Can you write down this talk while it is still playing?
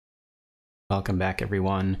Welcome back,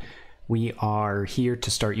 everyone. We are here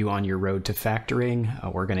to start you on your road to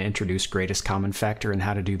factoring. We're going to introduce greatest common factor and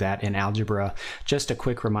how to do that in algebra. Just a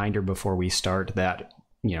quick reminder before we start that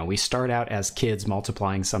we start out as kids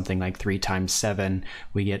multiplying something like 3 times 7,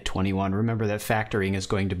 we get 21. Remember that factoring is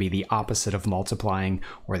going to be the opposite of multiplying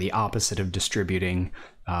or the opposite of distributing.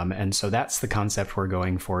 And so that's the concept we're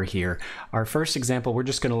going for here. Our first example, we're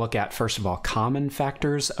just going to look at, first of all, common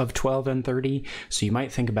factors of 12 and 30. So you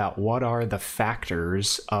might think about what are the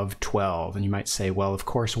factors of 12? And you might say, well, of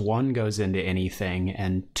course, 1 goes into anything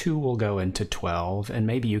and 2 will go into 12. And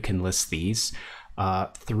maybe you can list these.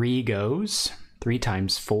 3 goes. 3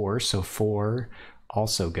 times 4, so 4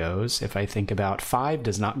 also goes. If I think about 5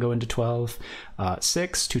 does not go into 12.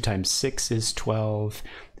 6, 2 times 6 is 12.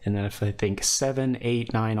 And then if I think 7,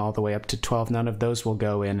 8, 9, all the way up to 12, none of those will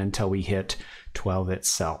go in until we hit 12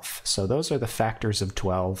 itself. So those are the factors of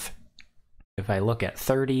 12. If I look at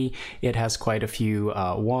 30, it has quite a few.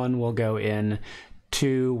 1 will go in,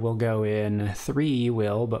 2 will go in, 3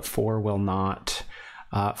 will, but 4 will not.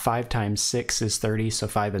 5 times 6 is 30, so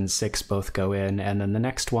 5 and 6 both go in. And then the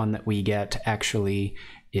next one that we get actually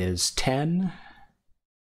is 10.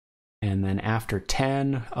 And then after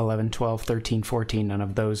 10, 11, 12, 13, 14, none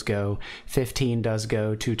of those go. 15 does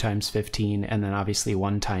go, 2 times 15, and then obviously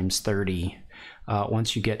 1 times 30.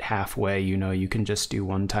 Once you get halfway, you can just do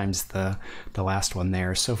 1 times the last one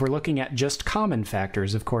there. So if we're looking at just common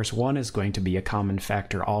factors, of course, 1 is going to be a common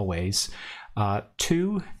factor always.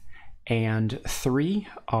 2 and 3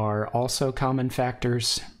 are also common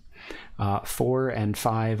factors. 4 and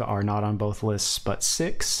 5 are not on both lists, but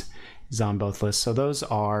 6 is on both lists. So those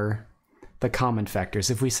are the common factors.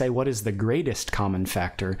 If we say what is the greatest common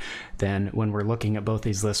factor, then when we're looking at both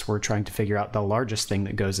these lists, we're trying to figure out the largest thing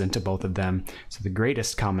that goes into both of them. So the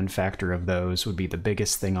greatest common factor of those would be the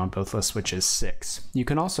biggest thing on both lists, which is 6. You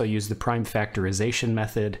can also use the prime factorization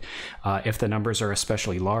method if the numbers are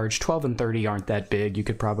especially large. 12 and 30 aren't that big. You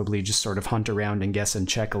could probably just sort of hunt around and guess and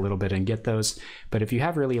check a little bit and get those. But if you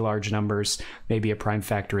have really large numbers, maybe a prime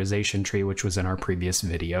factorization tree, which was in our previous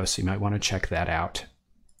video, so you might want to check that out.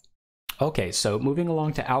 Okay, so moving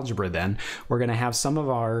along to algebra then, we're going to have some of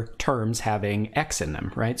our terms having x in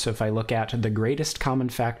them, right? So if I look at the greatest common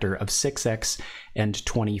factor of 6x and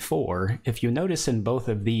 24, if you notice in both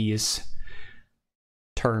of these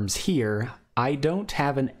terms here, I don't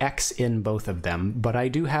have an x in both of them, but I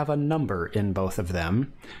do have a number in both of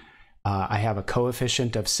them. I have a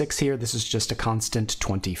coefficient of 6 here. This is just a constant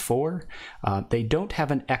 24. They don't have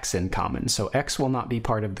an x in common, so x will not be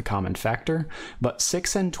part of the common factor, but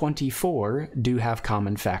 6 and 24 do have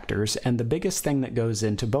common factors, and the biggest thing that goes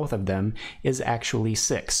into both of them is actually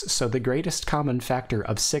 6. So the greatest common factor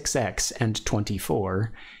of 6x and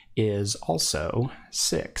 24 is also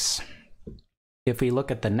 6. If we look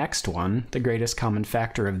at the next one, the greatest common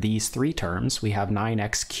factor of these 3 terms, we have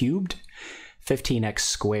 9x cubed, 15x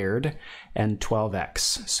squared, and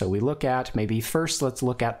 12x. So we look at, maybe first let's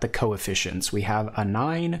look at the coefficients. We have a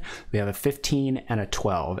 9, we have a 15, and a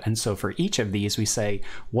 12. And so for each of these we say,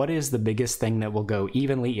 what is the biggest thing that will go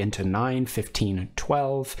evenly into 9, 15,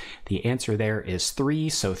 12? The answer there is 3,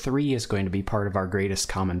 so 3 is going to be part of our greatest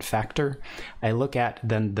common factor. I look at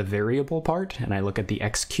then the variable part, and I look at the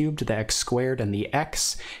x cubed, the x squared, and the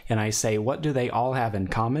x, and I say, what do they all have in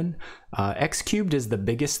common? X cubed is the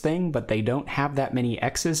biggest thing, but they don't have that many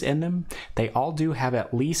x's in them. They all do have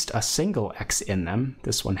at least a single x in them.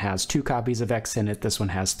 This one has 2 copies of x in it. This one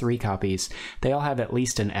has 3 copies. They all have at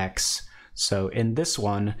least an x. So in this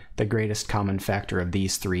one, the greatest common factor of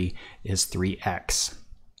these 3 is 3x.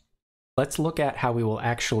 Let's look at how we will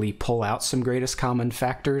actually pull out some greatest common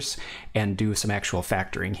factors and do some actual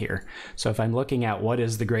factoring here. So if I'm looking at what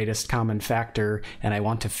is the greatest common factor and I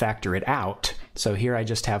want to factor it out, so here I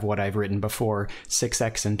just have what I've written before,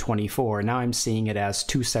 6x and 24. Now I'm seeing it as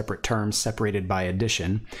 2 separate terms separated by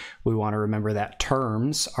addition. We want to remember that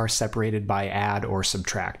terms are separated by add or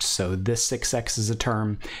subtract. So this 6x is a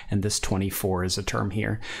term and this 24 is a term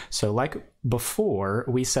here. So like before,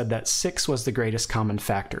 we said that 6 was the greatest common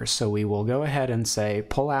factor. So we will go ahead and say,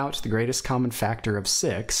 pull out the greatest common factor of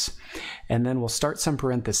 6, and then we'll start some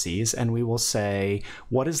parentheses, and we will say,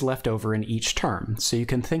 what is left over in each term? So you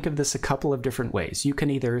can think of this a couple of different ways. You can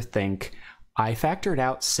either think, I factored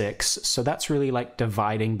out 6, so that's really like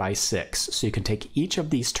dividing by 6. So you can take each of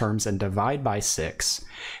these terms and divide by 6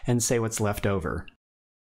 and say what's left over.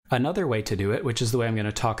 Another way to do it, which is the way I'm going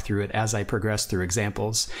to talk through it as I progress through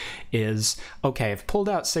examples, is, okay, I've pulled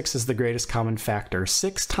out 6 as the greatest common factor.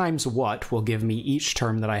 6 times what will give me each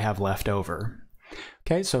term that I have left over?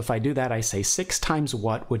 Okay, so if I do that, I say 6 times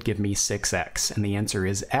what would give me 6x? And the answer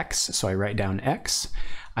is x, so I write down x.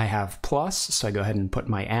 I have plus, so I go ahead and put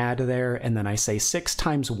my add there, and then I say 6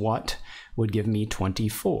 times what would give me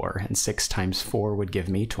 24, and 6 times 4 would give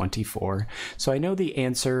me 24. So I know the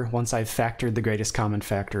answer, once I've factored the greatest common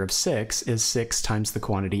factor of 6, is 6 times the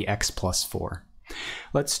quantity x plus 4.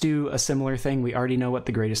 Let's do a similar thing. We already know what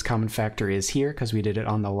the greatest common factor is here because we did it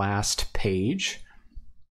on the last page.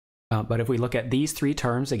 But if we look at these three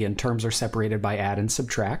terms, again, terms are separated by add and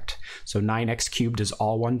subtract. So 9x cubed is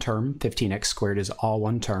all one term, 15x squared is all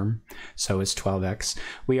one term, so is 12x.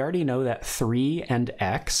 We already know that 3 and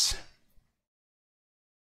x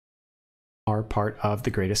are part of the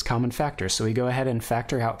greatest common factor. So we go ahead and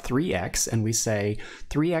factor out 3x, and we say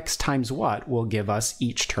 3x times what will give us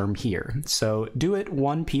each term here. So do it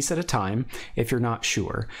one piece at a time if you're not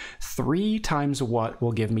sure. 3 times what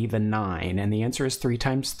will give me the 9, and the answer is 3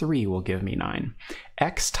 times 3 will give me 9.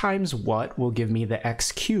 X times what will give me the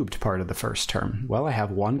x cubed part of the first term? Well, I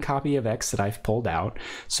have one copy of x that I've pulled out,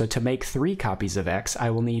 so to make 3 copies of x, I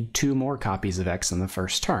will need 2 more copies of x in the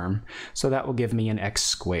first term, so that will give me an x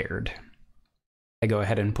squared. I go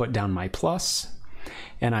ahead and put down my plus,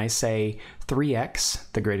 and I say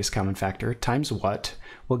 3x, the greatest common factor, times what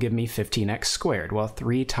will give me 15x squared. Well,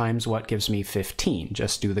 3 times what gives me 15?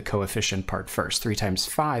 Just do the coefficient part first. 3 times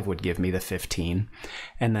 5 would give me the 15.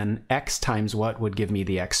 And then x times what would give me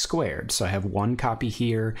the x squared. So I have one copy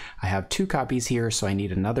here, I have 2 copies here, so I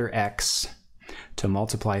need another x to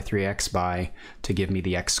multiply 3x by to give me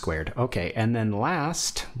the x squared. Okay, and then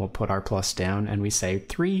last, we'll put our plus down and we say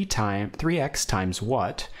 3x times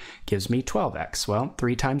what gives me 12x? Well,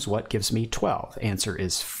 3 times what gives me 12? Answer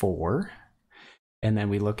is 4. And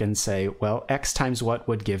then we look and say, well, x times what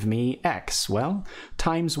would give me x? Well,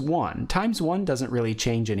 times 1. Times 1 doesn't really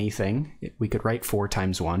change anything. We could write 4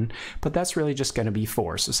 times 1, but that's really just going to be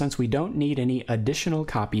 4. So since we don't need any additional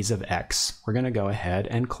copies of x, we're going to go ahead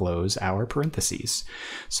and close our parentheses.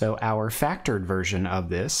 So our factored version of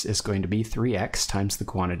this is going to be 3x times the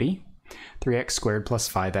quantity, 3x squared plus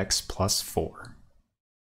 5x plus 4.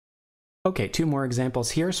 Okay, 2 more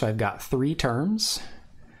examples here. So I've got 3 terms.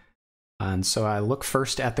 And so I look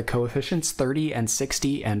first at the coefficients 30 and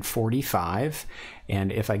 60 and 45.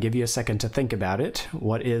 And if I give you a second to think about it,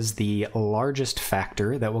 what is the largest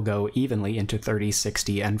factor that will go evenly into 30,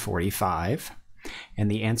 60, and 45?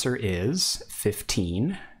 And the answer is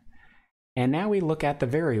 15. And now we look at the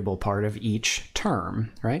variable part of each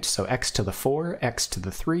term, right? So x to the 4, x to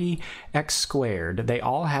the 3, x squared. They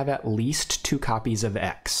all have at least 2 copies of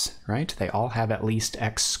x, right? They all have at least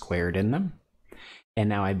x squared in them. And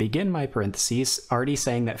now I begin my parentheses, already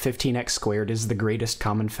saying that 15x squared is the greatest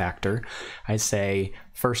common factor. I say,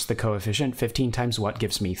 first the coefficient, 15 times what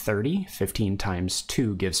gives me 30? 15 times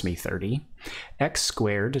 2 gives me 30. X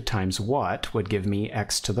squared times what would give me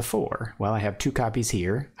x to the 4? Well, I have 2 copies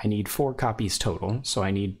here. I need 4 copies total, so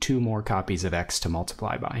I need 2 more copies of x to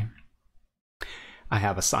multiply by. I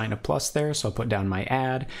have a sign of plus there, so I'll put down my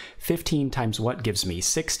add. 15 times what gives me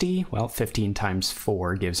 60? Well, 15 times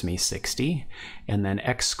 4 gives me 60. And then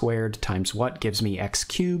x squared times what gives me x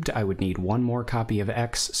cubed? I would need 1 more copy of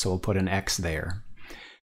x, so we'll put an x there.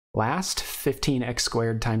 Last, 15x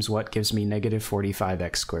squared times what gives me negative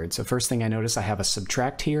 45x squared. So first thing I notice, I have a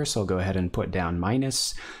subtract here, so I'll go ahead and put down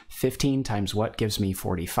minus. 15 times what gives me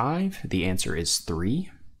 45? The answer is 3.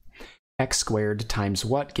 X squared times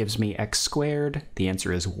what gives me x squared? The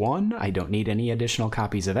answer is 1. I don't need any additional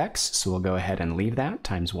copies of x, so we'll go ahead and leave that.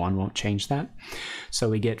 Times 1 won't change that. So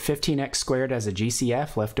we get 15x squared as a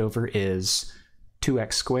GCF. Left over is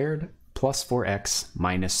 2x squared plus 4x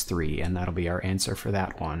minus 3, and that'll be our answer for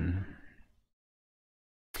that one.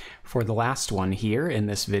 For the last one here in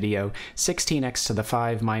this video, 16x to the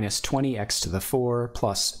 5 minus 20x to the 4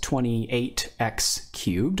 plus 28x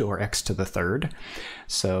cubed, or x to the 3rd.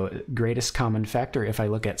 So greatest common factor, if I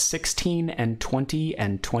look at 16 and 20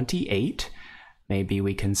 and 28, maybe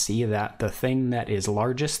we can see that the thing that is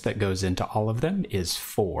largest that goes into all of them is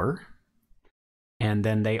 4. And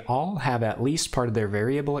then they all have at least part of their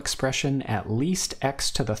variable expression, at least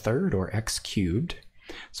x to the 3rd, or x cubed.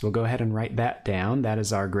 So we'll go ahead and write that down. That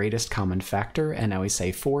is our greatest common factor. And now we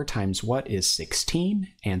say 4 times what is 16?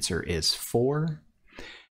 Answer is 4.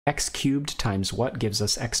 X cubed times what gives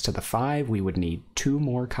us x to the 5? We would need 2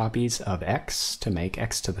 more copies of x to make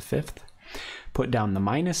x to the 5th. Put down the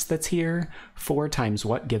minus that's here. 4 times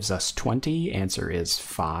what gives us 20? Answer is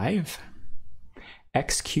 5.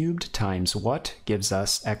 X cubed times what gives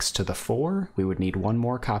us x to the 4? We would need 1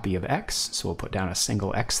 more copy of x, so we'll put down a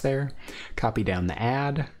single x there. Copy down the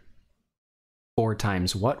add. 4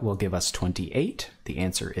 times what will give us 28? The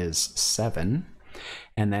answer is 7.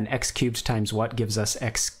 And then x cubed times what gives us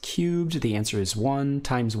x cubed? The answer is 1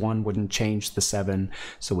 times 1 wouldn't change the 7,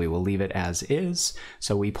 so we will leave it as is.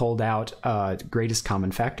 So we pulled out greatest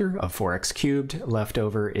common factor of 4x cubed. Left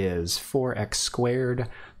over is 4x squared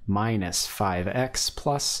minus 5x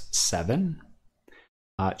plus 7.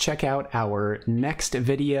 Check out our next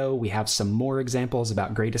video. We have some more examples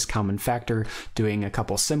about greatest common factor, doing a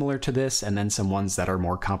couple similar to this, and then some ones that are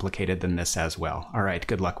more complicated than this as well. All right,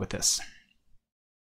 good luck with this.